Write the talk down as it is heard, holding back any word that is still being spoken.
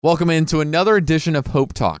Welcome into another edition of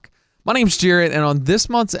Hope Talk. My name's Jarrett, and on this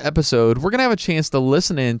month's episode, we're going to have a chance to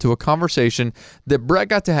listen in to a conversation that Brett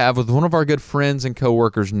got to have with one of our good friends and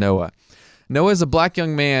coworkers, Noah. Noah is a black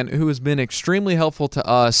young man who has been extremely helpful to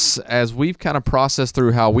us as we've kind of processed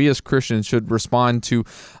through how we as Christians should respond to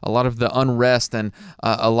a lot of the unrest and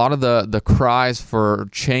a lot of the cries for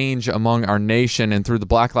change among our nation and through the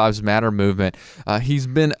Black Lives Matter movement. He's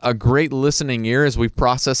been a great listening ear as we've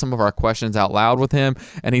processed some of our questions out loud with him,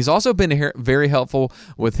 and he's also been very helpful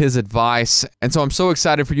with his advice. And so I'm so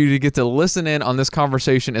excited for you to get to listen in on this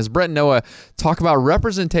conversation as Brett and Noah talk about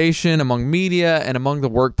representation among media and among the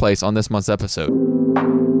workplace on this month's episode.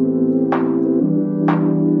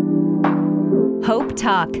 Hope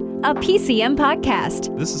Talk, a PCM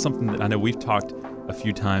podcast. This is something that I know we've talked a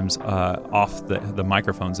few times off the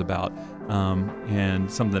microphones about,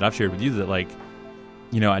 and something that I've shared with you that,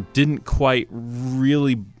 I didn't quite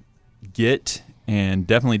really get and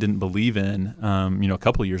definitely didn't believe in, a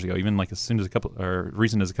couple of years ago, even like as soon as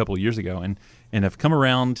recent as a couple of years ago, and have come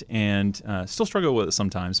around and still struggle with it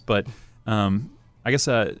sometimes, but I guess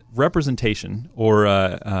representation or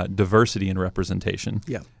diversity and representation.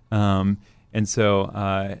 Yeah. And so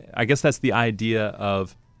I guess that's the idea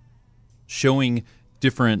of showing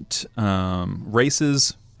different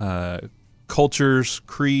races, cultures,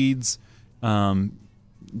 creeds,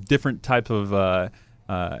 different type of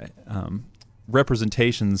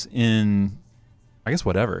representations in, I guess,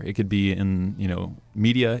 whatever. It could be in,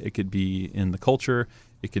 media. It could be in the culture.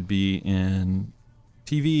 It could be in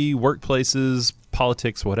TV, workplaces,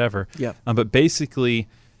 politics, whatever. Yeah. But basically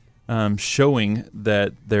showing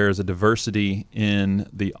that there's a diversity in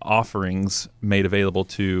the offerings made available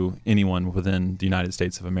to anyone within the United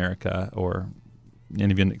States of America,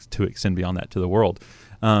 and even to extend beyond that to the world.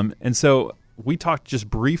 And so we talked just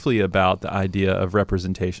briefly about the idea of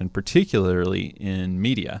representation, particularly in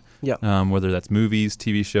media, whether that's movies,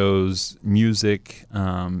 TV shows, music,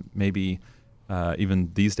 maybe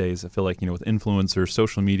even these days, I feel like, with influencers,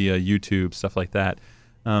 social media, YouTube, stuff like that.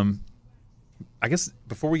 I guess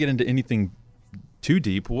before we get into anything too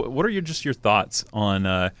deep, what are your thoughts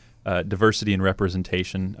on diversity and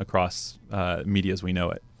representation across media as we know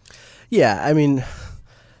it? Yeah, I mean,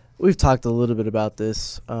 we've talked a little bit about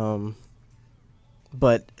this,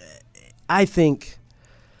 but I think,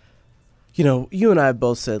 you and I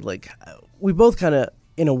both said, we both kind of,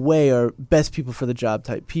 in a way, are best people for the job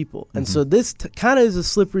type people. And so this kind of is a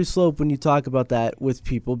slippery slope when you talk about that with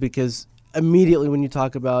people, because immediately when you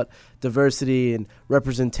talk about diversity and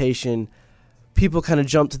representation, people kind of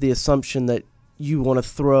jump to the assumption that you want to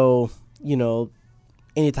throw,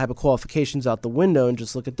 any type of qualifications out the window and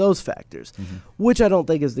just look at those factors, which I don't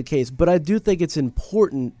think is the case. But I do think it's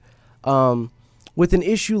important with an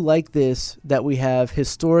issue like this that we have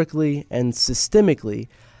historically and systemically.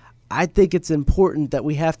 I think it's important that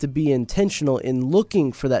we have to be intentional in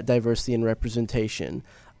looking for that diversity and representation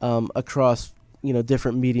across,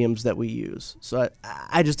 different mediums that we use. So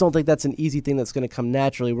I just don't think that's an easy thing that's going to come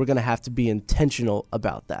naturally. We're going to have to be intentional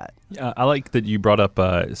about that. Yeah, I like that you brought up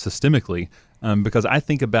systemically, because I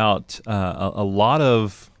think about a lot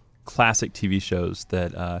of classic TV shows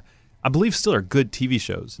that I believe still are good TV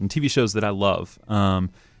shows and TV shows that I love.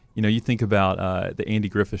 You think about the Andy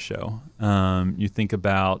Griffith Show. You think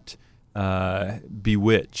about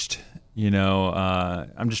Bewitched.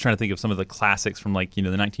 I'm just trying to think of some of the classics from the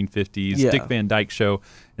 1950s, Dick Van Dyke Show,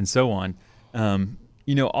 and so on.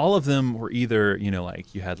 All of them were either, you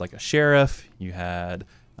had a sheriff, you had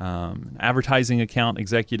an advertising account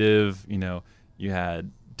executive, you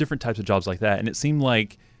had different types of jobs like that. And it seemed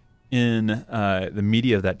like in the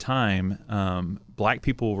media of that time, black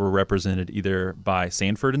people were represented either by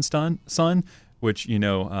Sanford and Son, which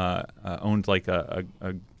owned a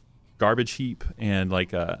garbage heap and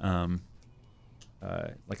a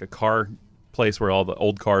car place where all the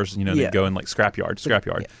old cars they'd go in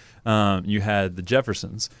scrapyard. Yeah. You had the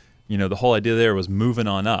Jeffersons. The whole idea there was moving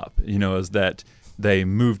on up. Is that they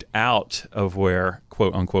moved out of where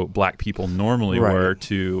quote unquote black people normally were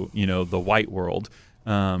to the white world.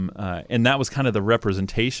 And that was kind of the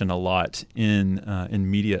representation a lot in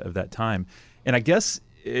media of that time. And I guess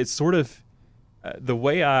it's sort of the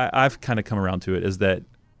way I've kind of come around to it is that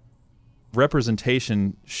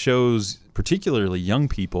representation shows particularly young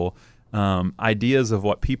people ideas of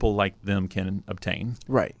what people like them can obtain.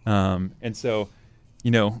 Right. And so,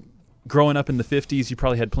 growing up in the 50s, you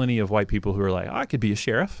probably had plenty of white people who were like, I could be a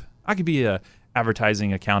sheriff. I could be a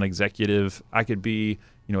advertising account executive. I could be,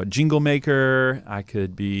 a jingle maker. I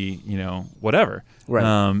could be, whatever.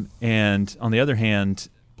 Right. And on the other hand,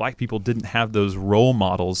 black people didn't have those role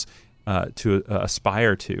models to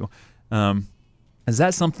aspire to. And Is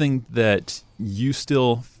that something that you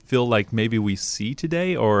still feel like maybe we see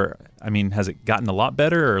today? Or, I mean, has it gotten a lot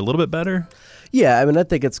better or a little bit better? Yeah, I mean, I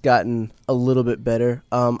think it's gotten a little bit better.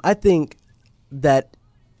 I think that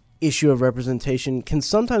issue of representation can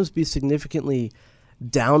sometimes be significantly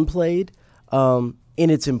downplayed in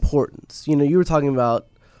its importance. You know, you were talking about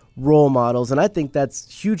role models, and I think that's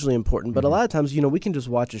hugely important. But a lot of times, you know, we can just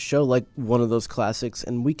watch a show like one of those classics,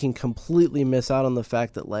 and we can completely miss out on the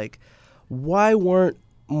fact that, like, why weren't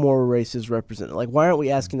more races represented? Like, why aren't we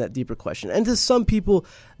asking that deeper question? And to some people,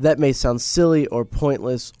 that may sound silly or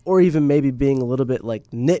pointless, or even maybe being a little bit, like,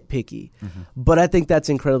 nitpicky. But I think that's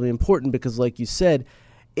incredibly important because, like you said,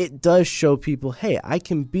 it does show people, hey, I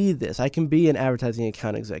can be this. I can be an advertising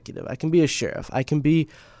account executive. I can be a sheriff. I can be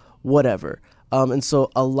whatever. And so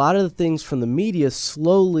a lot of the things from the media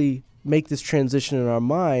slowly make this transition in our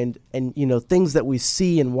mind, and, you know, things that we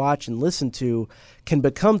see and watch and listen to can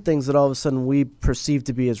become things that all of a sudden we perceive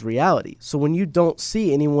to be as reality. So when you don't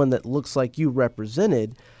see anyone that looks like you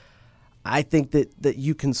represented, I think that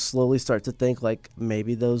you can slowly start to think, like,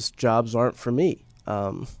 maybe those jobs aren't for me.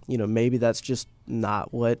 You know, maybe that's just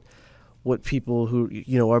not what people who,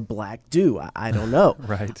 you know, are black do. I don't know.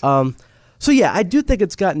 Right. So yeah, I do think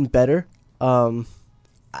it's gotten better.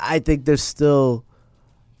 I think there's still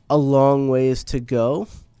a long ways to go.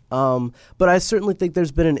 But I certainly think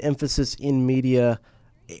there's been an emphasis in media,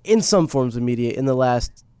 in some forms of media, in the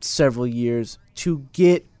last several years to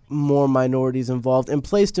get more minorities involved and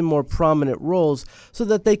placed in more prominent roles so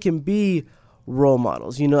that they can be role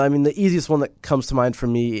models. You know, I mean, the easiest one that comes to mind for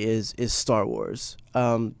me is Star Wars.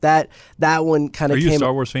 That one kind of came. Are you a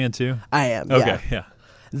Star Wars fan too? I am. Okay, yeah.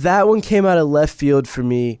 That one came out of left field for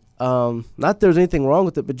me. Not that there's anything wrong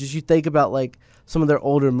with it, but just you think about, like, some of their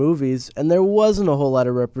older movies, and there wasn't a whole lot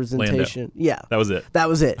of representation. Lando. Yeah. That was it. That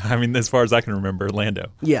was it. I mean, as far as I can remember,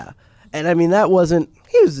 Lando. Yeah. And I mean, that wasn't,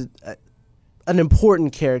 he was an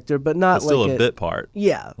important character, but not But still like a bit part.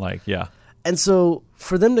 Yeah. Like, yeah. And so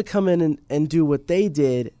for them to come in and do what they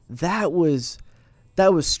did, that was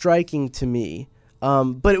striking to me.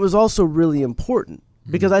 But it was also really important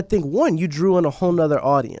because I think, one, you drew in a whole nother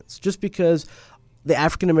audience. Just because the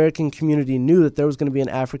African-American community knew that there was going to be an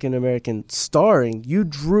African-American starring, you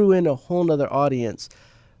drew in a whole nother audience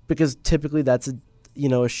because typically that's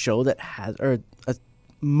a show that has, or a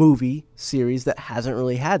movie series that hasn't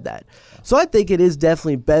really had that. So I think it is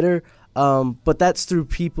definitely better. But that's through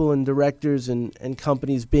people and directors and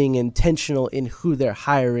companies being intentional in who they're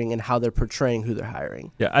hiring and how they're portraying who they're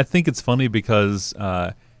hiring. Yeah, I think it's funny because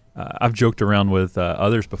I've joked around with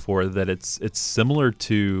others before that it's similar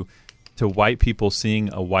to white people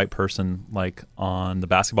seeing a white person, like, on the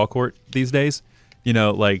basketball court these days. You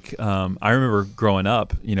know, like, I remember growing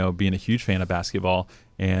up, you know, being a huge fan of basketball,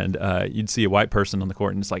 and you'd see a white person on the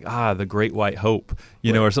court and it's like, the great white hope,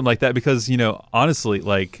 you know, or something like that. Because, you know, honestly,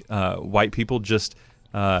 like, white people just,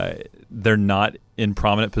 they're not in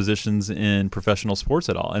prominent positions in professional sports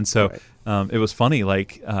at all. And so it was funny,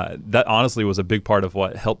 like, that honestly was a big part of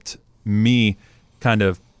what helped me kind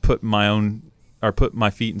of put my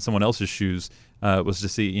feet in someone else's shoes, was to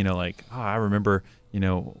see, you know, like, I remember, you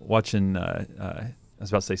know, watching, I was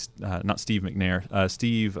about to say not Steve McNair,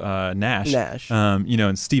 Steve Nash. You know,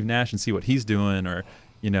 and Steve Nash, and see what he's doing, or,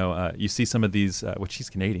 you know, you see some of these, which he's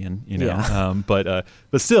Canadian, you know, Yeah. but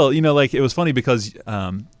still, you know, like, it was funny because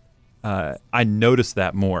I noticed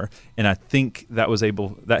that more, and I think that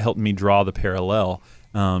helped me draw the parallel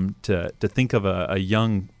to think of a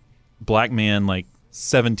young black man, like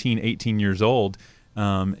 17, 18 years old,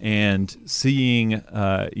 and seeing,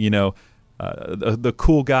 you know, the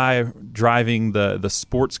cool guy driving the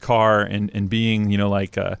sports car and being, you know,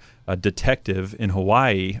 like a detective in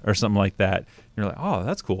Hawaii or something like that. You're like, oh,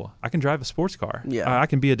 that's cool. I can drive a sports car. Yeah. I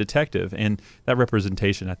can be a detective. And that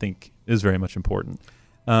representation, I think, is very much important.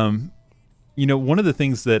 You know, one of the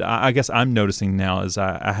things that I guess I'm noticing now is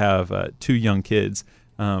I have 2 young kids,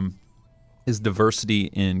 is diversity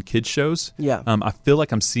in kids shows. Yeah. I feel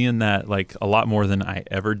like I'm seeing that, like, a lot more than I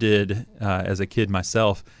ever did as a kid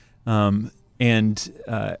myself. And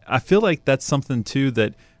I feel like that's something too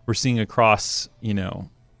that we're seeing across, you know,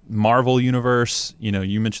 Marvel universe. You know,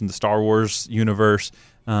 you mentioned the Star Wars universe,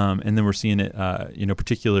 and then we're seeing it, you know,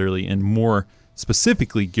 particularly in more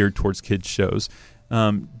specifically geared towards kids shows.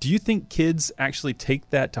 Do you think kids actually take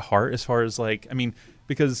that to heart as far as, like, I mean,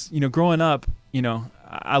 because, you know, growing up, you know,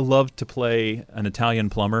 I loved to play an Italian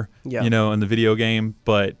plumber, Yeah. you know, in the video game,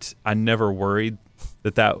 but I never worried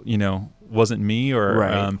that, you know, wasn't me, or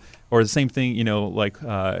Right. Or the same thing, you know, like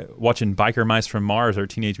watching Biker Mice from Mars or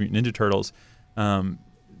Teenage Mutant Ninja Turtles.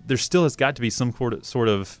 There still has got to be some sort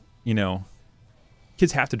of, you know,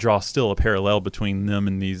 kids have to draw still a parallel between them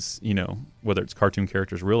and these, whether it's cartoon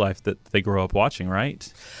characters, real life that they grow up watching,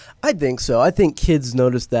 right? I think so. I think kids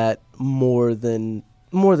notice that more than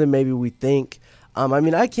maybe we think.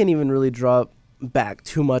 I can't even really draw back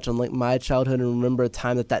too much on like my childhood and remember a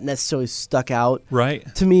time that necessarily stuck out Right.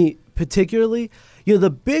 to me particularly. The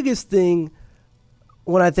biggest thing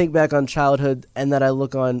when I think back on childhood and that I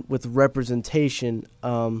look on with representation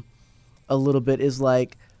a little bit is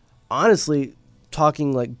like, honestly,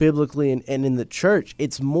 talking like biblically and in the church,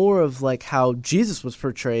 it's more of like how Jesus was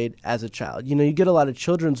portrayed as a child. You get a lot of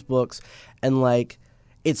children's books and like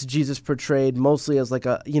it's Jesus portrayed mostly as like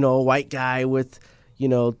a white guy with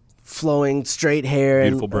flowing straight hair,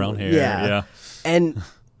 Beautiful brown hair. Yeah. and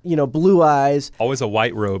blue eyes. Always a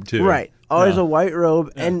white robe too. Right. Always Yeah. a white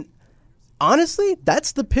robe. Yeah. And honestly,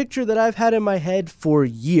 that's the picture that I've had in my head for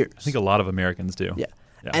years. I think a lot of Americans do. Yeah.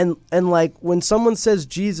 Yeah. And like when someone says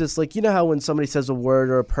Jesus, like how when somebody says a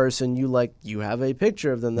word or a person, you have a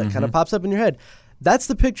picture of them that kind of pops up in your head. That's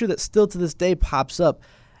the picture that still to this day pops up.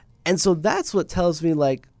 And so that's what tells me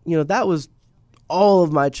like, that was all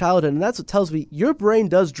of my childhood, and that's what tells me your brain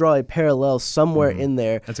does draw a parallel somewhere in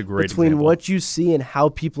there. That's a great between example. what you see and how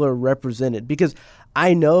people are represented. Because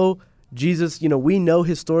I know Jesus, we know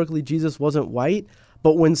historically Jesus wasn't white,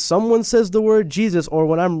 but when someone says the word Jesus, or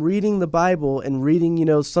when I'm reading the Bible and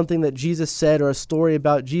reading, something that Jesus said or a story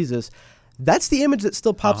about Jesus, that's the image that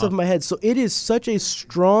still pops up in my head. So it is such a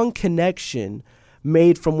strong connection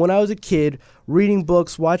made from when I was a kid, reading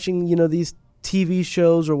books, watching, these TV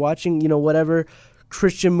shows or watching, whatever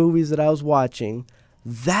Christian movies that I was watching.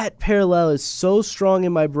 That parallel is so strong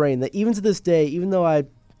in my brain that even to this day, even though I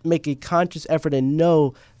make a conscious effort and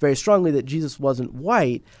know very strongly that Jesus wasn't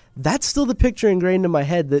white, that's still the picture ingrained in my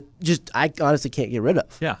head that just I honestly can't get rid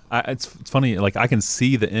of. Yeah, it's funny. Like I can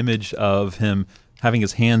see the image of him having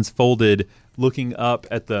his hands folded, looking up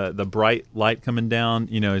at the bright light coming down.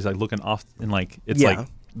 He's like looking off, and like it's like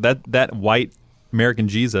that white American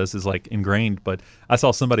Jesus is like ingrained. But I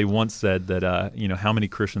saw somebody once said that how many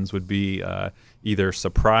Christians would be either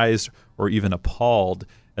surprised or even appalled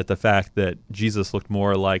at the fact that Jesus looked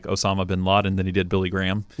more like Osama bin Laden than he did Billy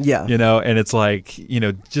Graham. Yeah. And it's like,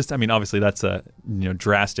 obviously that's a,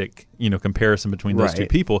 drastic, comparison between those two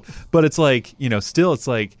people. But it's like, still it's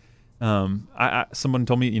like, someone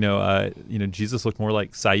told me, Jesus looked more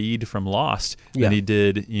like Saeed from Lost than he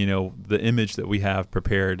did, the image that we have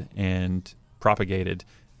prepared and propagated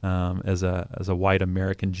as a white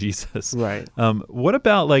American Jesus. Right. What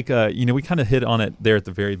about like, we kind of hit on it there at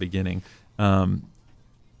the very beginning.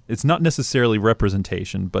 It's not necessarily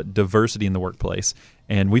representation, but diversity in the workplace.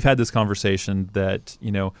 And we've had this conversation that,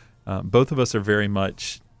 both of us are very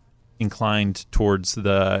much inclined towards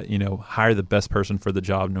the, hire the best person for the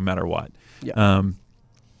job no matter what. Yeah.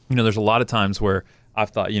 There's a lot of times where I've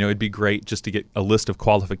thought, it'd be great just to get a list of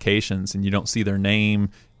qualifications and you don't see their name,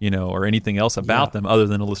 or anything else about them other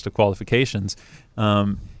than a list of qualifications.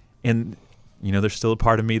 And, there's still a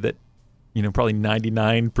part of me that, probably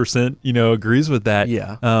 99%, agrees with that.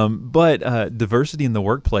 Yeah. But diversity in the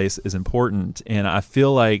workplace is important. And I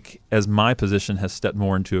feel like as my position has stepped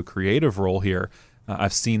more into a creative role here,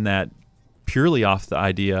 I've seen that purely off the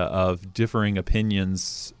idea of differing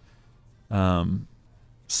opinions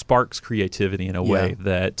sparks creativity in a way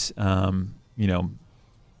that,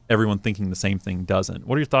 everyone thinking the same thing doesn't.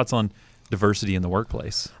 What are your thoughts on diversity in the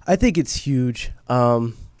workplace? I think it's huge.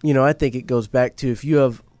 I think it goes back to if you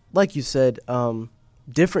have, like you said,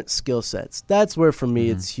 different skill sets. That's where for me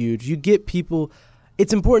it's huge. You get people,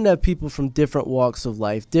 it's important to have people from different walks of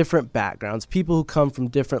life, different backgrounds, people who come from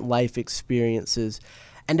different life experiences,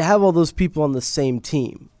 and to have all those people on the same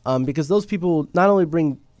team. Because those people not only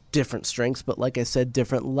bring different strengths, but like I said,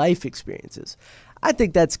 different life experiences. I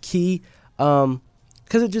think that's key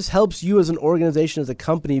because it just helps you as an organization, as a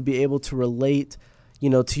company, be able to relate,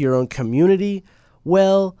 to your own community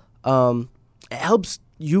well. It helps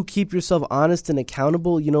you keep yourself honest and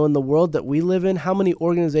accountable. In the world that we live in, how many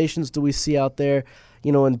organizations do we see out there,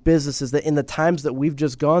 and businesses that in the times that we've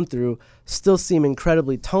just gone through still seem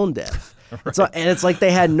incredibly tone deaf. Right. And it's like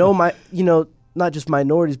they had no, not just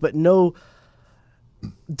minorities, but no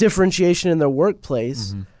differentiation in their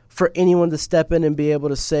workplace for anyone to step in and be able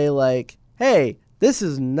to say like, hey, this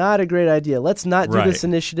is not a great idea. Let's not do this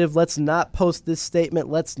initiative. Let's not post this statement.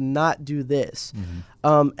 Let's not do this.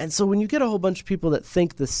 And so when you get a whole bunch of people that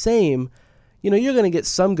think the same, you're going to get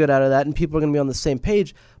some good out of that and people are going to be on the same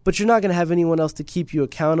page, but you're not going to have anyone else to keep you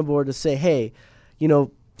accountable or to say, hey,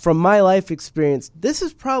 from my life experience, this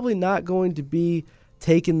is probably not going to be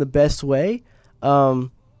taken the best way.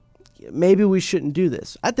 Maybe we shouldn't do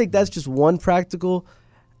this. I think that's just one practical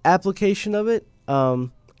application of it.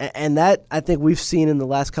 And that, I think we've seen in the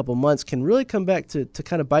last couple months, can really come back to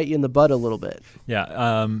kind of bite you in the butt a little bit.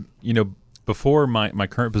 Yeah. Before my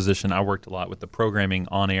current position, I worked a lot with the programming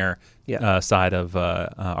on-air side of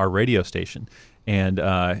our radio station. And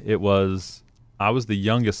I was the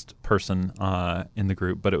youngest person in the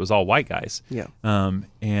group, but it was all white guys. Yeah. And,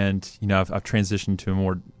 I've transitioned to a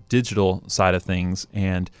more digital side of things.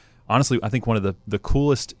 And honestly, I think one of the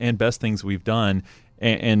coolest and best things we've done,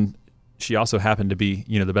 and she also happened to be,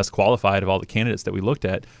 the best qualified of all the candidates that we looked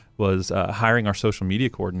at, was hiring our social media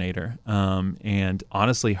coordinator. And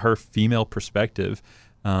honestly, her female perspective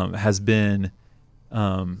has been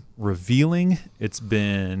revealing. It's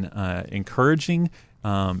been encouraging.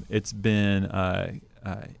 It's been,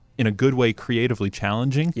 in a good way, creatively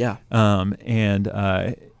challenging. Yeah.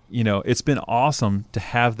 It's been awesome to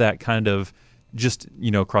have that kind of just,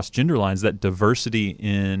 across gender lines, that diversity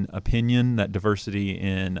in opinion, that diversity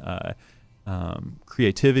in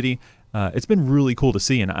creativity. It's been really cool to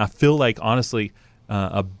see. And I feel like, honestly,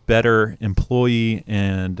 a better employee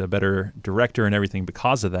and a better director and everything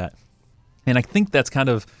because of that. And I think that's kind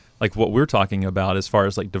of like what we're talking about as far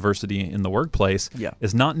as like diversity in the workplace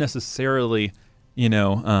is not necessarily,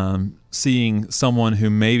 seeing someone who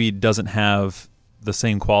maybe doesn't have the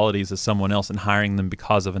same qualities as someone else and hiring them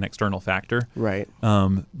because of an external factor. Right.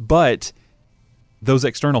 But those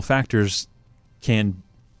external factors can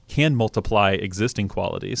multiply existing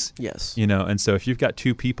qualities. Yes. And so if you've got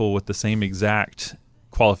two people with the same exact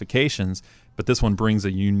qualifications, but this one brings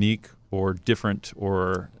a unique or different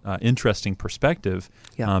or interesting perspective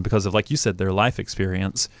because of, like you said, their life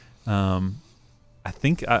experience. I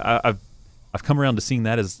think I've come around to seeing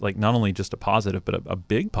that as like not only just a positive, but a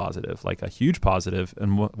big positive, like a huge positive,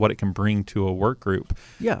 and what it can bring to a work group.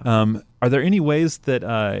 Yeah. Are there any ways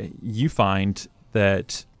that you find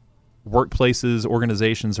that workplaces,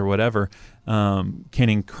 organizations, or whatever can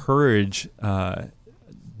encourage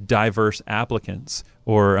diverse applicants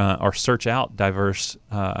or search out diverse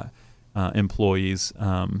employees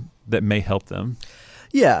that may help them?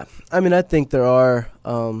 Yeah. I mean, I think there are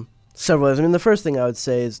several ways. I mean, the first thing I would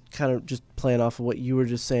say is kind of just playing off of what you were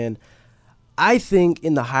just saying. I think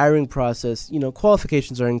in the hiring process,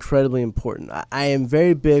 qualifications are incredibly important. I am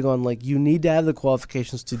very big on, like, you need to have the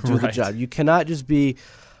qualifications to do the job. You cannot just be,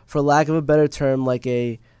 for lack of a better term,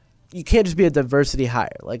 you can't just be a diversity hire.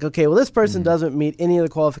 Like, okay, well, this person doesn't meet any of the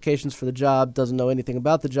qualifications for the job, doesn't know anything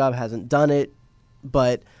about the job, hasn't done it,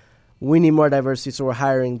 but we need more diversity, so we're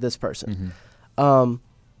hiring this person.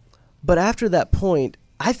 But after that point,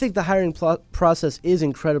 I think the hiring process is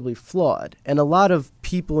incredibly flawed, and a lot of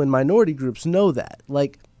people in minority groups know that.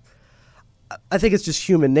 Like, I think it's just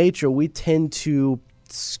human nature. We tend to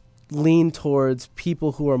lean towards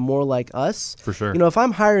people who are more like us. For sure. If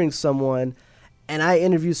I'm hiring someone and I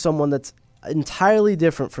interview someone that's entirely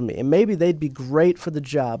different from me, and maybe they'd be great for the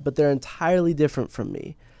job, but they're entirely different from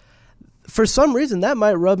me, for some reason that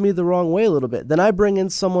might rub me the wrong way a little bit. Then I bring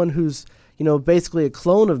in someone who's basically a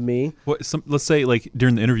clone of me. Let's say, like,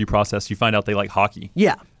 during the interview process, you find out they like hockey.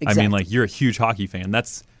 Yeah, exactly. I mean, like, you're a huge hockey fan.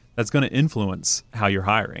 That's going to influence how you're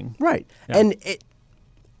hiring. Right. Yeah. And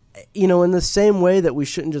in the same way that we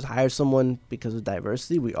shouldn't just hire someone because of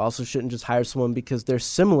diversity, we also shouldn't just hire someone because they're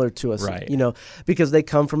similar to us. Right. Because they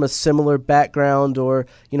come from a similar background, or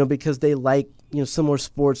because they like similar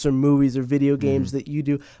sports or movies or video games that you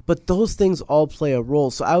do. But those things all play a role.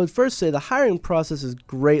 So I would first say the hiring process is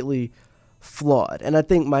greatly flawed, and I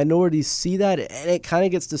think minorities see that, and it kind of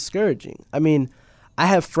gets discouraging. I mean, I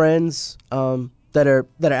have friends that are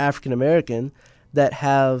African American that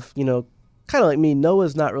have kind of like me.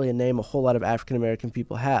 Noah's not really a name a whole lot of African American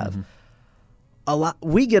people have.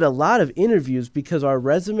 We get a lot of interviews because our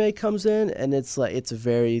resume comes in and it's a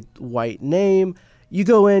very white name. You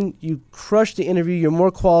go in, you crush the interview, you're more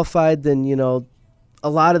qualified than a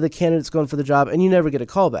lot of the candidates going for the job, and you never get a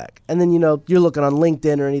call back. And then you're looking on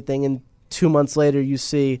LinkedIn or anything, and 2 months later you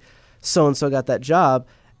see so-and-so got that job,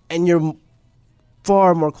 and you're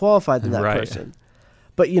far more qualified than that person.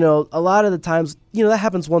 But, a lot of the times, that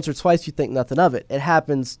happens once or twice, you think nothing of it. It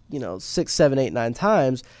happens, 6, 7, 8, 9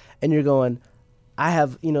 times, and you're going, I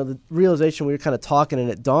have, the realization, we were kind of talking, and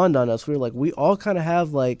it dawned on us. We were like, we all kind of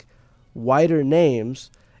have, like, whiter names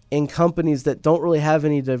in companies that don't really have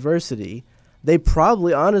any diversity. They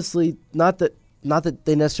probably, honestly, not that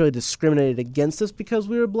they necessarily discriminated against us because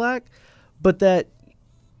we were black, but that,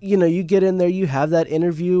 you get in there, you have that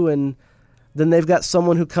interview, and then they've got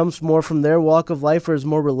someone who comes more from their walk of life or is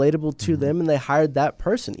more relatable to them, and they hired that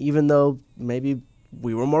person, even though maybe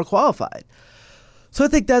we were more qualified. So I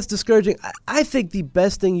think that's discouraging. I think the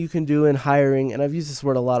best thing you can do in hiring, and I've used this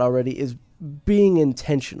word a lot already, is being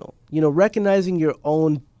intentional. Recognizing your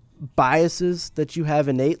own biases that you have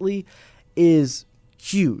innately is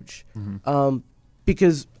huge.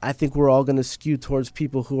 Because I think we're all going to skew towards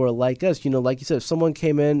people who are like us. Like you said, if someone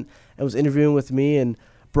came in and was interviewing with me and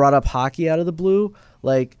brought up hockey out of the blue,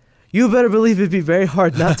 like, you better believe it'd be very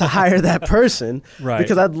hard not to hire that person. Right.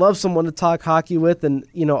 Because I'd love someone to talk hockey with, and,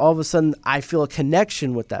 all of a sudden I feel a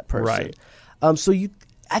connection with that person. Right.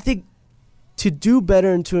 I think to do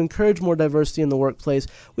better and to encourage more diversity in the workplace,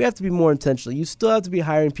 we have to be more intentional. You still have to be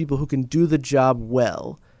hiring people who can do the job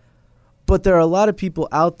well. But there are a lot of people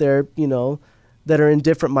out there, that are in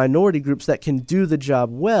different minority groups that can do the job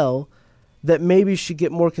well, that maybe should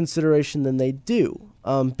get more consideration than they do.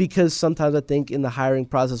 Because sometimes I think in the hiring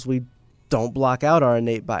process, we don't block out our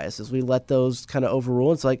innate biases. We let those kind of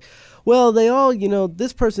overrule. It's like, well, they all,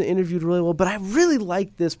 this person interviewed really well, but I really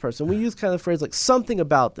like this person. We use kind of the phrase like something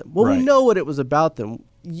about them. Well, Right. we know what it was about them.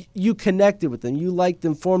 You connected with them. You liked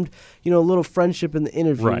them, formed, a little friendship in the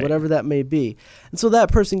interview, Right. whatever that may be. And so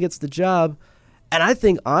that person gets the job. And I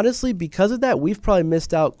think, honestly, because of that, we've probably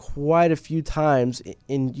missed out quite a few times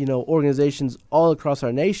in organizations all across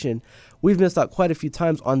our nation. We've missed out quite a few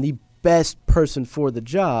times on the best person for the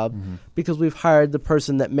job because we've hired the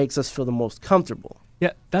person that makes us feel the most comfortable.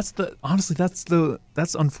 Yeah, that's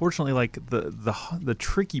unfortunately like the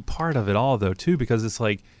tricky part of it all, though, too, because it's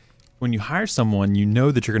like when you hire someone, you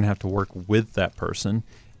know that you're going to have to work with that person.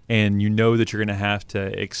 And you know that you're going to have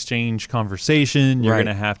to exchange conversation. You're Right.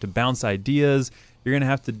 going to have to bounce ideas. You're going to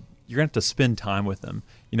have to spend time with them.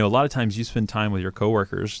 A lot of times you spend time with your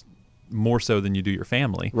coworkers more so than you do your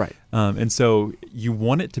family. Right. And so you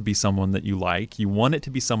want it to be someone that you like. You want it to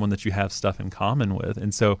be someone that you have stuff in common with.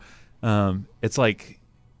 And so it's like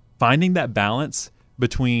finding that balance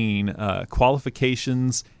between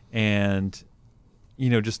qualifications and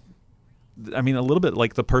just. I mean, a little bit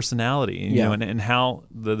like the personality, you know, and how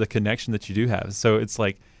the connection that you do have. So it's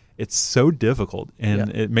like, it's so difficult, and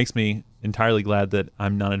it makes me entirely glad that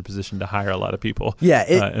I'm not in a position to hire a lot of people. Yeah,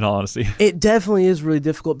 in all honesty, it definitely is really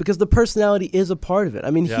difficult because the personality is a part of it.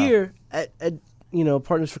 I mean, here at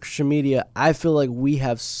Partners for Christian Media, I feel like we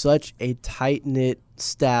have such a tight-knit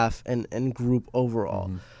staff and group overall.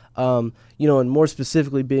 And more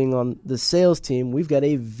specifically being on the sales team, we've got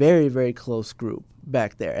a very, very close group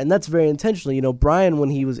back there. And that's very intentional. Brian,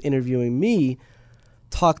 when he was interviewing me,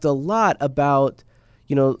 talked a lot about,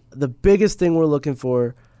 the biggest thing we're looking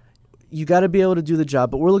for, you got to be able to do the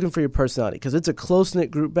job, but we're looking for your personality because it's a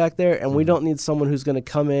close-knit group back there, and we don't need someone who's going to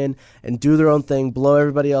come in and do their own thing, blow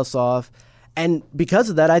everybody else off. And because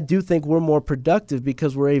of that, I do think we're more productive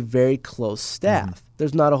because we're a very close staff.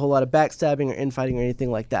 There's not a whole lot of backstabbing or infighting or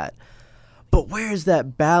anything like that. But where is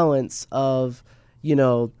that balance of,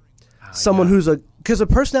 someone who's because a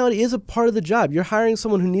personality is a part of the job. You're hiring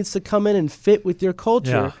someone who needs to come in and fit with your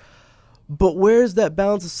culture. Yeah. But where is that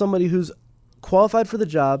balance of somebody who's qualified for the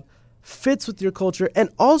job, fits with your culture, and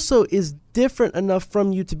also is different enough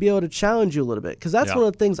from you to be able to challenge you a little bit? Because that's one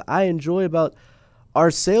of the things I enjoy about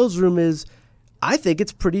our sales room is I think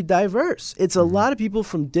it's pretty diverse. It's a lot of people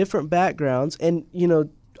from different backgrounds, and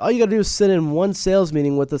all you got to do is sit in one sales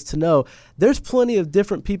meeting with us to know there's plenty of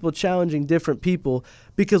different people challenging different people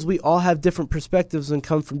because we all have different perspectives and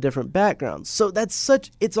come from different backgrounds. So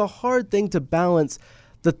it's a hard thing to balance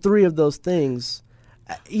the three of those things.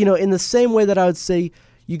 In the same way that I would say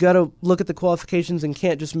you got to look at the qualifications and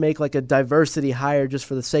can't just make like a diversity hire just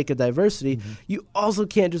for the sake of diversity. You also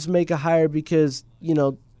can't just make a hire because,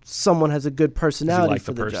 someone has a good personality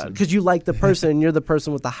for the job. Because you like the person and you're the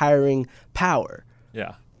person with the hiring power.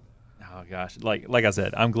 Yeah. Oh gosh, like I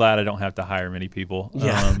said, I'm glad I don't have to hire many people.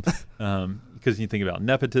 Yeah. Because you think about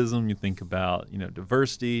nepotism, you think about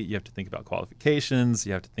diversity, you have to think about qualifications,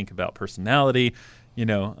 you have to think about personality.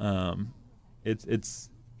 It's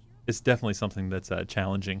definitely something that's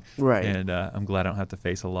challenging. Right. And I'm glad I don't have to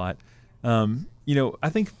face a lot. I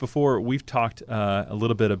think before we've talked a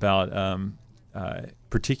little bit about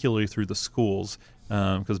particularly through the schools,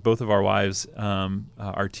 because both of our wives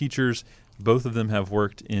are teachers. Both of them have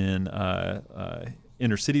worked in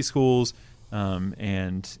inner city schools,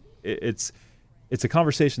 and it's a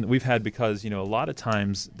conversation that we've had because a lot of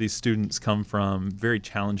times these students come from very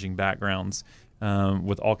challenging backgrounds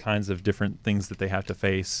with all kinds of different things that they have to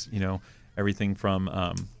face. Everything from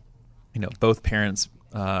both parents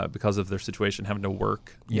because of their situation having to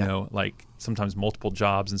work. Like sometimes multiple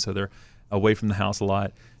jobs, and so they're away from the house a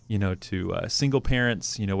lot. To single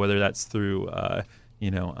parents. Whether that's through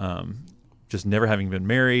just never having been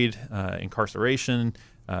married, incarceration,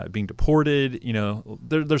 being deported,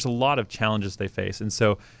 there's a lot of challenges they face. And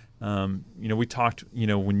so We talked,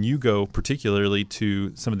 when you go particularly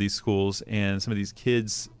to some of these schools and some of these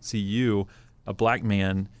kids see you, a black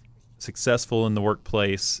man, successful in the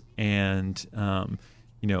workplace and,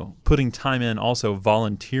 putting time in, also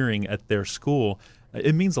volunteering at their school,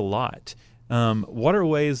 it means a lot. What are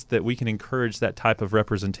ways that we can encourage that type of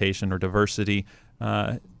representation or diversity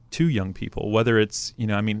to young people, whether it's,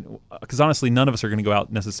 because honestly, none of us are going to go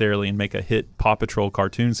out necessarily and make a hit Paw Patrol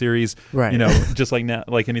cartoon series, right? Just like now,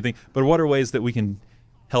 like anything. But what are ways that we can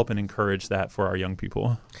help and encourage that for our young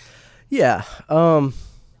people? Yeah. I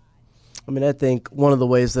think one of the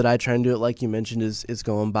ways that I try and do it, like you mentioned, is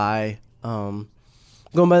going by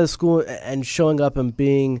the school and showing up and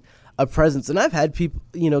being a presence. And I've had people,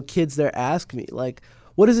 kids there ask me, like,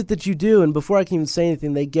 what is it that you do? And before I can even say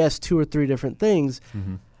anything, they guess 2 or 3 different things.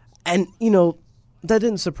 Mm-hmm. And, that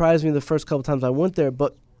didn't surprise me the first couple times I went there.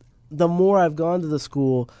 But the more I've gone to the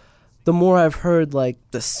school, the more I've heard, like,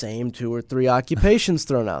 the same 2 or 3 occupations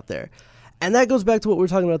thrown out there. And that goes back to what we were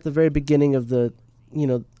talking about at the very beginning of the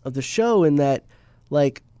show, in that,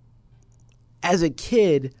 like, as a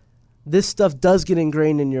kid, this stuff does get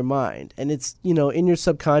ingrained in your mind, and it's, in your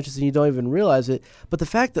subconscious, and you don't even realize it. But the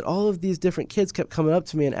fact that all of these different kids kept coming up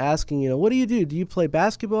to me and asking, what do you do? Do you play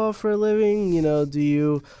basketball for a living? Do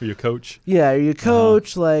you... Are you a coach? Yeah, are you a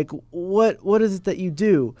coach? Like, what is it that you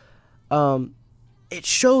do? It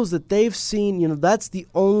shows that they've seen, that's the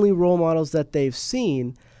only role models that they've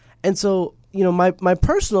seen. And so, my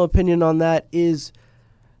personal opinion on that is,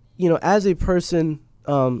 as a person...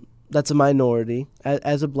 that's a minority,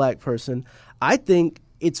 as a black person, I think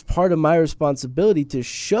it's part of my responsibility to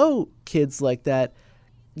show kids like that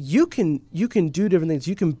you can do different things.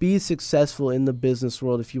 You can be successful in the business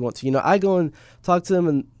world if you want to. I go and talk to them,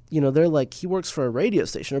 and they're like, he works for a radio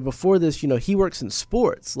station, or before this, he works in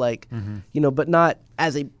sports, like, but not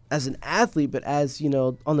as an athlete, but as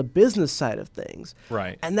on the business side of things.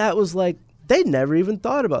 Right. And that was like, they never even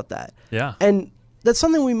thought about that. Yeah. And that's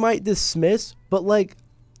something we might dismiss, but like,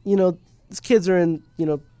 these kids are in,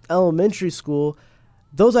 elementary school.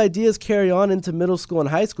 Those ideas carry on into middle school and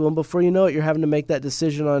high school. And before you know it, you're having to make that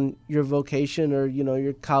decision on your vocation or,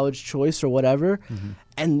 your college choice or whatever. Mm-hmm.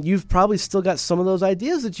 And you've probably still got some of those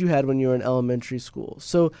ideas that you had when you were in elementary school.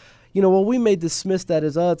 So, while we may dismiss that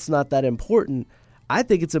as, it's not that important, I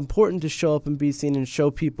think it's important to show up and be seen and show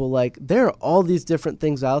people, like, there are all these different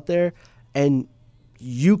things out there, and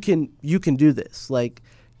you can do this. Like,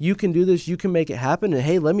 you can do this, you can make it happen. And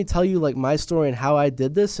hey, let me tell you, like, my story and how I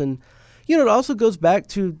did this. And, it also goes back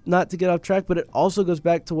to, not to get off track, but it also goes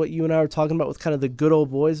back to what you and I were talking about with kind of the Good Old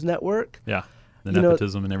Boys Network. Yeah, the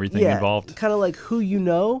nepotism and everything involved. Kind of like who you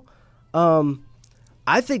know.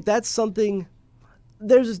 I think that's something,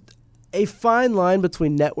 there's a fine line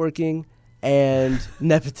between networking and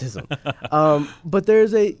nepotism. But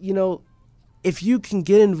there's if you can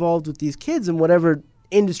get involved with these kids in whatever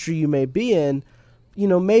industry you may be in,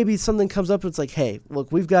 maybe something comes up. It's like, hey,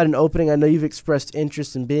 look, we've got an opening. I know you've expressed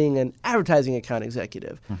interest in being an advertising account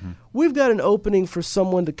executive. Mm-hmm. We've got an opening for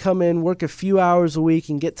someone to come in, work a few hours a week,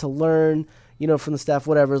 and get to learn, from the staff,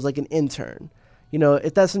 whatever, as like an intern.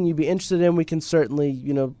 If that's something you'd be interested in, we can certainly,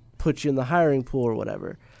 put you in the hiring pool or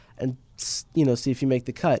whatever, and, see if you make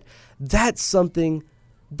the cut. That's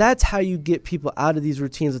how you get people out of these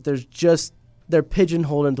routines, that they're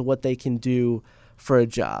pigeonholed into what they can do for a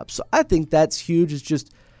job. So I think that's huge. It's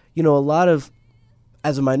just,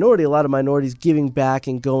 as a minority, a lot of minorities giving back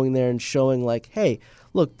and going there and showing, like, hey,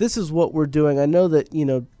 look, this is what we're doing. I know that,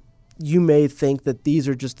 you may think that these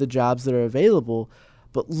are just the jobs that are available,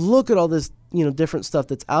 but look at all this, different stuff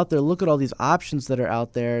that's out there. Look at all these options that are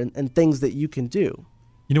out there and things that you can do.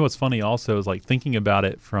 What's funny also is, like, thinking about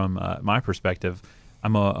it from my perspective,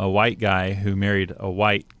 I'm a white guy who married a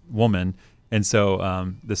white woman. And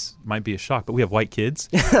so this might be a shock, but we have white kids,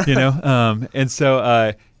 and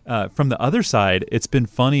so from the other side, it's been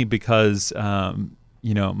funny because,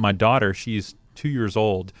 my daughter, she's 2 years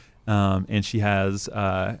old, and she has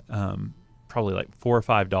probably like 4 or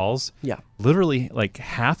 5 dolls. Yeah. Literally, like,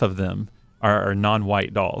 half of them are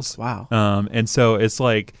non-white dolls. Wow. And so it's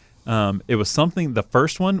like, it was something, the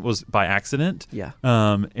first one was by accident. Yeah.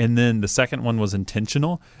 And then the second one was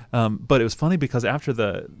intentional. But it was funny because after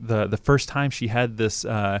the first time she had this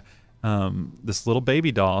little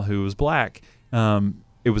baby doll who was black,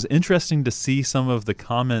 it was interesting to see some of the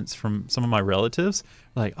comments from some of my relatives,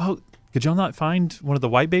 like, oh, could y'all not find one of the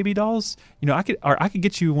white baby dolls? I could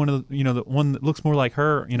get you one of the, the one that looks more like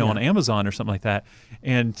her, on Amazon or something like that.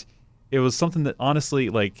 And it was something that honestly,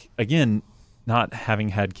 like, again, not having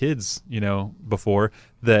had kids, before,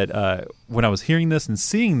 that when I was hearing this and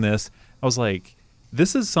seeing this, I was like,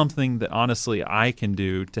 this is something that honestly I can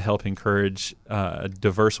do to help encourage a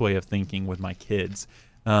diverse way of thinking with my kids.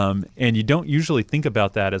 And you don't usually think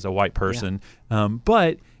about that as a white person,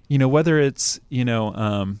 but whether it's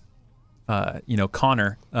Connor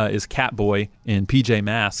is Catboy in PJ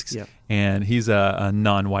Masks, and he's a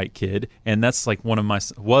non-white kid, and that's like one of my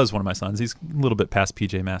sons. He's a little bit past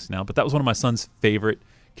PJ Masks now, but that was one of my son's favorite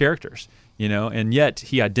characters. And yet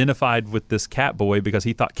he identified with this Catboy because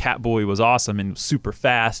he thought Catboy was awesome and super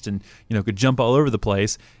fast and could jump all over the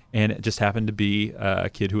place. And it just happened to be a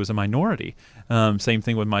kid who was a minority. Same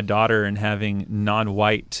thing with my daughter and having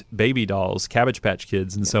non-white baby dolls, Cabbage Patch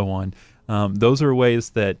Kids, and so on. Those are ways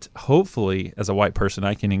that hopefully, as a white person,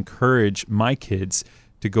 I can encourage my kids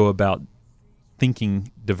to go about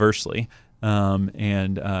thinking diversely.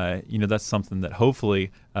 That's something that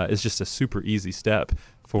hopefully is just a super easy step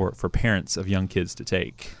for parents of young kids to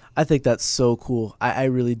take. I think that's so cool. I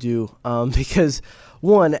really do. Because,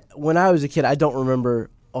 one, when I was a kid, I don't remember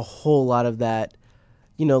a whole lot of that.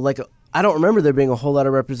 I don't remember there being a whole lot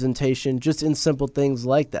of representation just in simple things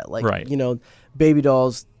like that. Baby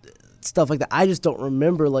dolls, stuff like that. I just don't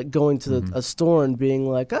remember going to a store and being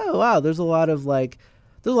like, oh, wow, there's a lot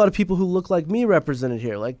of people who look like me represented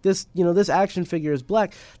here. Like this, this action figure is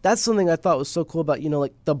black. That's something I thought was so cool about,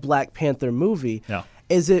 the Black Panther movie. Yeah.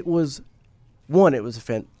 Is it was, one, it was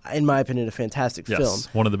in my opinion, a fantastic film.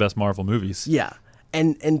 One of the best Marvel movies. Yeah.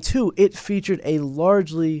 And two, it featured a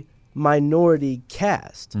largely minority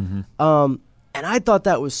cast. And I thought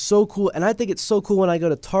that was so cool. And I think it's so cool when I go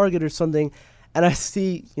to Target or something and I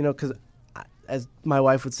see, because as my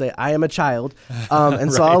wife would say, I am a child.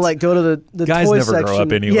 And so I'll go to the guys toy never section. grow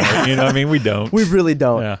up anyway. Yeah. We don't. We really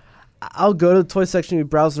don't. Yeah. I'll go to the toy section and be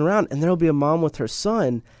browsing around, and there'll be a mom with her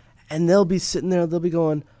son, and they'll be sitting there, they'll be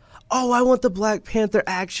going, oh, I want the Black Panther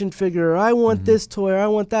action figure, or I want this toy, or I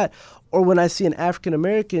want that. Or when I see an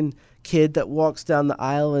African-American kid that walks down the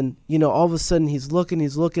aisle and, all of a sudden he's looking,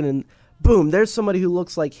 and boom, there's somebody who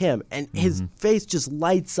looks like him, and his face just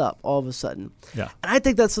lights up all of a sudden. Yeah. And I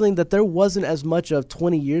think that's something that there wasn't as much of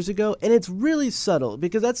 20 years ago, and it's really subtle,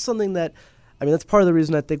 because that's something that, that's part of the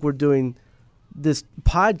reason I think we're doing this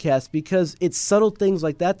podcast, because it's subtle things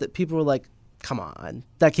like that people are like, come on,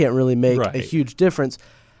 that can't really make a huge difference.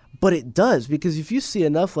 But it does, because if you see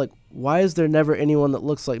enough, why is there never anyone that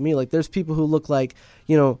looks like me? There's people who look like,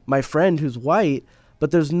 my friend who's white,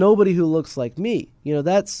 but there's nobody who looks like me.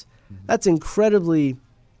 That's incredibly,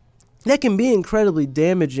 that can be incredibly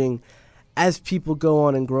damaging as people go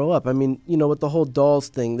on and grow up. With the whole dolls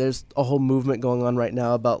thing, there's a whole movement going on right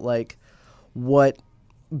now about what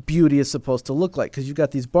beauty is supposed to look like, because you've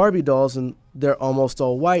got these Barbie dolls and they're almost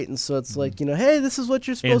all white, and so it's hey, this is what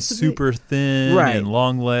you're supposed to be. And super thin and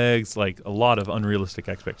long legs, a lot of unrealistic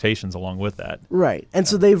expectations along with that. Right. And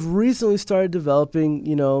so they've recently started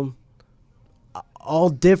developing, all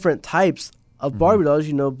different types of Barbie dolls,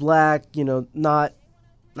 black, not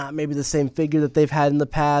maybe the same figure that they've had in the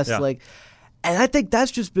past, and I think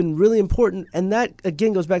that's just been really important, and that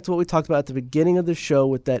again goes back to what we talked about at the beginning of the show,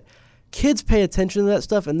 with that kids pay attention to that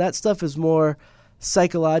stuff, and that stuff is more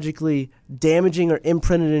psychologically damaging or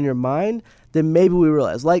imprinted in your mind than maybe we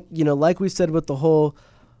realize. Like we said with the whole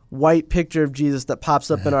white picture of Jesus that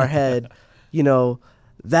pops up in our head,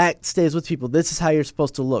 that stays with people. This is how you're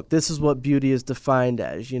supposed to look. This is what beauty is defined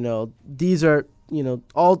as. These are,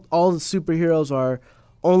 all the superheroes are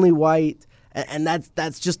only white, and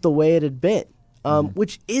that's just the way it had been,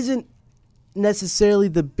 which isn't necessarily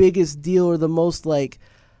the biggest deal or the most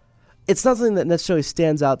it's not something that necessarily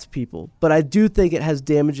stands out to people, but I do think it has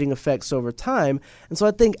damaging effects over time. And so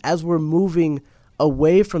I think as we're moving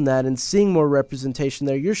away from that and seeing more representation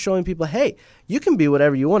there, you're showing people, hey, you can be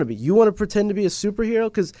whatever you want to be. You want to pretend to be a superhero?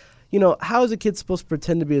 Because, how is a kid supposed to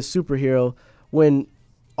pretend to be a superhero when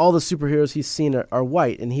all the superheroes he's seen are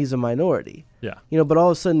white and he's a minority? Yeah. But all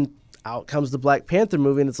of a sudden, out comes the Black Panther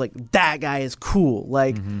movie, and it's that guy is cool.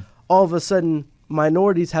 All of a sudden,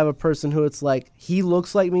 minorities have a person who it's he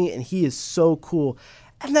looks like me and he is so cool.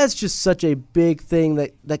 And that's just such a big thing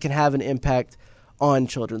that can have an impact on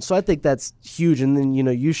children. So I think that's huge. And then,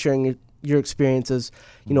 you sharing your experience as,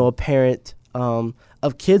 a parent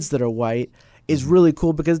of kids that are white is really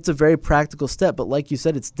cool, because it's a very practical step. But like you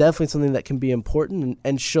said, it's definitely something that can be important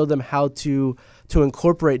and show them how to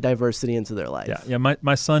incorporate diversity into their life. Yeah.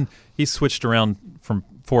 My son, he switched around from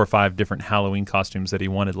 4 or 5 different Halloween costumes that he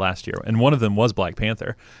wanted last year, and one of them was Black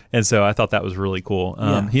Panther, and so I thought that was really cool.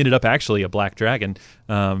 He ended up actually a black dragon,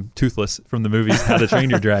 toothless, from the movies How to Train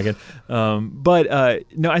Your Dragon.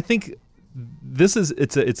 I think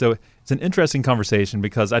it's an interesting conversation,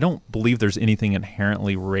 because I don't believe there's anything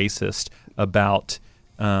inherently racist about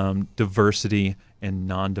diversity and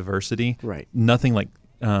non-diversity. Right. Nothing like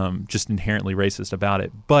just inherently racist about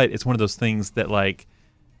it, but it's one of those things that like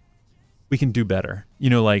we can do better.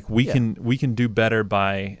 Like we can do better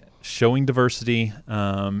by showing diversity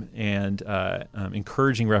and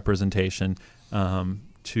encouraging representation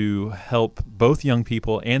to help both young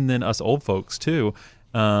people and then us old folks too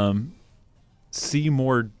see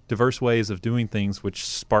more diverse ways of doing things, which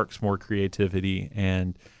sparks more creativity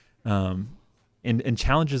and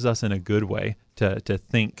challenges us in a good way to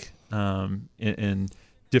think in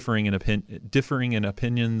differing in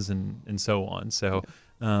opinions and so on. So.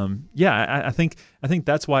 I think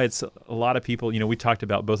that's why it's a lot of people. We talked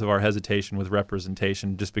about both of our hesitation with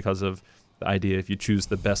representation, just because of the idea if you choose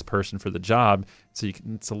the best person for the job, so you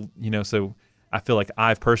can. So I feel like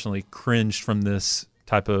I've personally cringed from this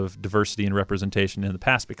type of diversity and representation in the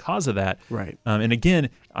past because of that. Right. And again,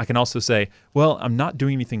 I can also say, well, I'm not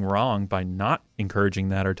doing anything wrong by not encouraging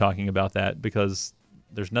that or talking about that, because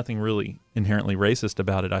there's nothing really inherently racist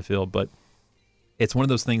about it, I feel. But it's one of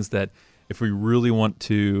those things that if we really want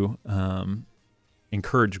to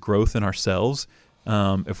encourage growth in ourselves,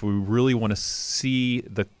 if we really want to see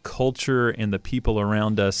the culture and the people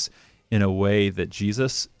around us in a way that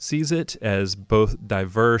Jesus sees it, as both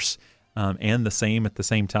diverse and the same at the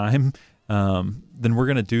same time, then we're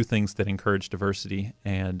going to do things that encourage diversity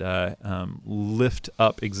and lift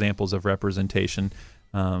up examples of representation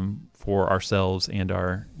for ourselves and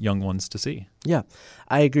our young ones to see. Yeah,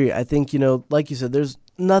 I agree. I think, like you said, there's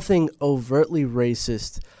nothing overtly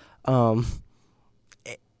racist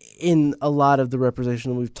in a lot of the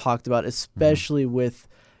representation we've talked about, especially with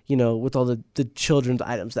all the children's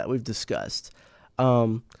items that we've discussed.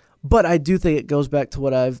 But I do think it goes back to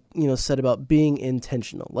what I've said about being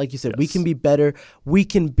intentional. Like you said, we can be better. We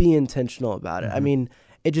can be intentional about it. I mean,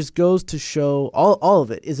 it just goes to show all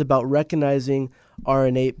of it is about recognizing our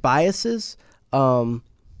innate biases,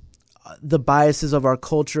 the biases of our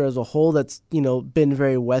culture as a whole that's, been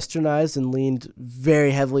very westernized and leaned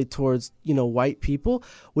very heavily towards, white people,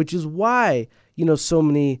 which is why, so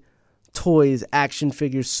many toys, action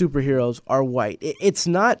figures, superheroes are white. It's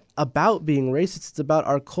not about being racist. It's about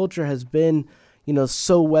our culture has been,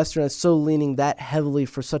 so westernized, so leaning that heavily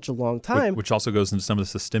for such a long time. Which also goes into some of the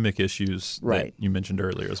systemic issues that you mentioned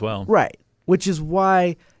earlier as well. Right. Which is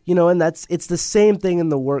why, and it's the same thing in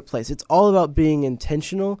the workplace. It's all about being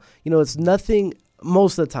intentional. It's nothing,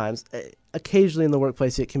 most of the times, occasionally in the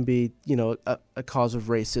workplace it can be, a cause of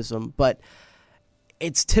racism, but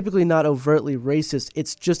it's typically not overtly racist.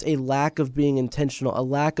 It's just a lack of being intentional, a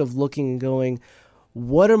lack of looking and going,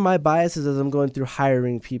 what are my biases as I'm going through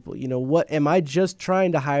hiring people? What am I just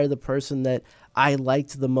trying to hire the person that I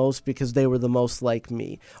liked the most because they were the most like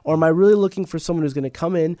me? Or am I really looking for someone who's going to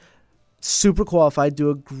come in, super qualified, do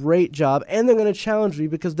a great job, and they're going to challenge me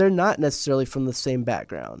because they're not necessarily from the same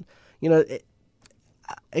background? It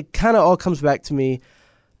kind of all comes back to me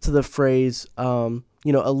to the phrase, a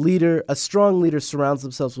strong leader surrounds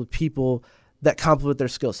themselves with people that complement their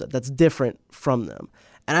skill set, that's different from them.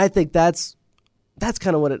 And I think that's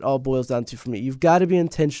kind of what it all boils down to for me. You've got to be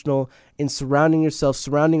intentional in surrounding yourself,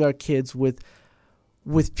 surrounding our kids with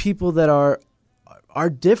people that are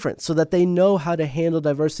different, so that they know how to handle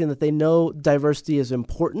diversity and that they know diversity is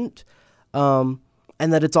important, and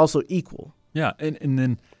that it's also equal. Yeah, and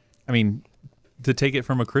then, I mean, to take it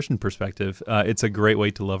from a Christian perspective, it's a great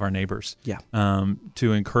way to love our neighbors. Yeah.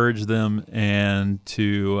 To encourage them and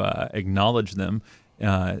to acknowledge them,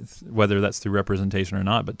 whether that's through representation or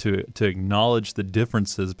not, but to acknowledge the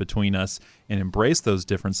differences between us and embrace those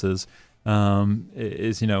differences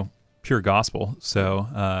is pure gospel.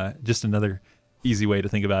 So just another easy way to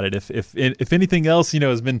think about it. If anything else,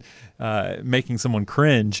 has been making someone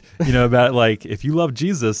cringe, about like, if you love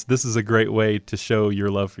Jesus, this is a great way to show your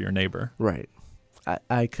love for your neighbor. Right.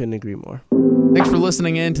 I couldn't agree more. Thanks for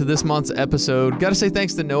listening in to this month's episode. Got to say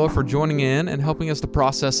thanks to Noah for joining in and helping us to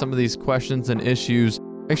process some of these questions and issues.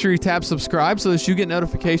 Make sure you tap subscribe so that you get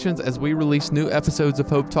notifications as we release new episodes of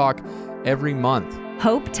Hope Talk every month.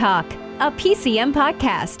 Hope Talk, a PCM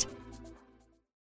podcast.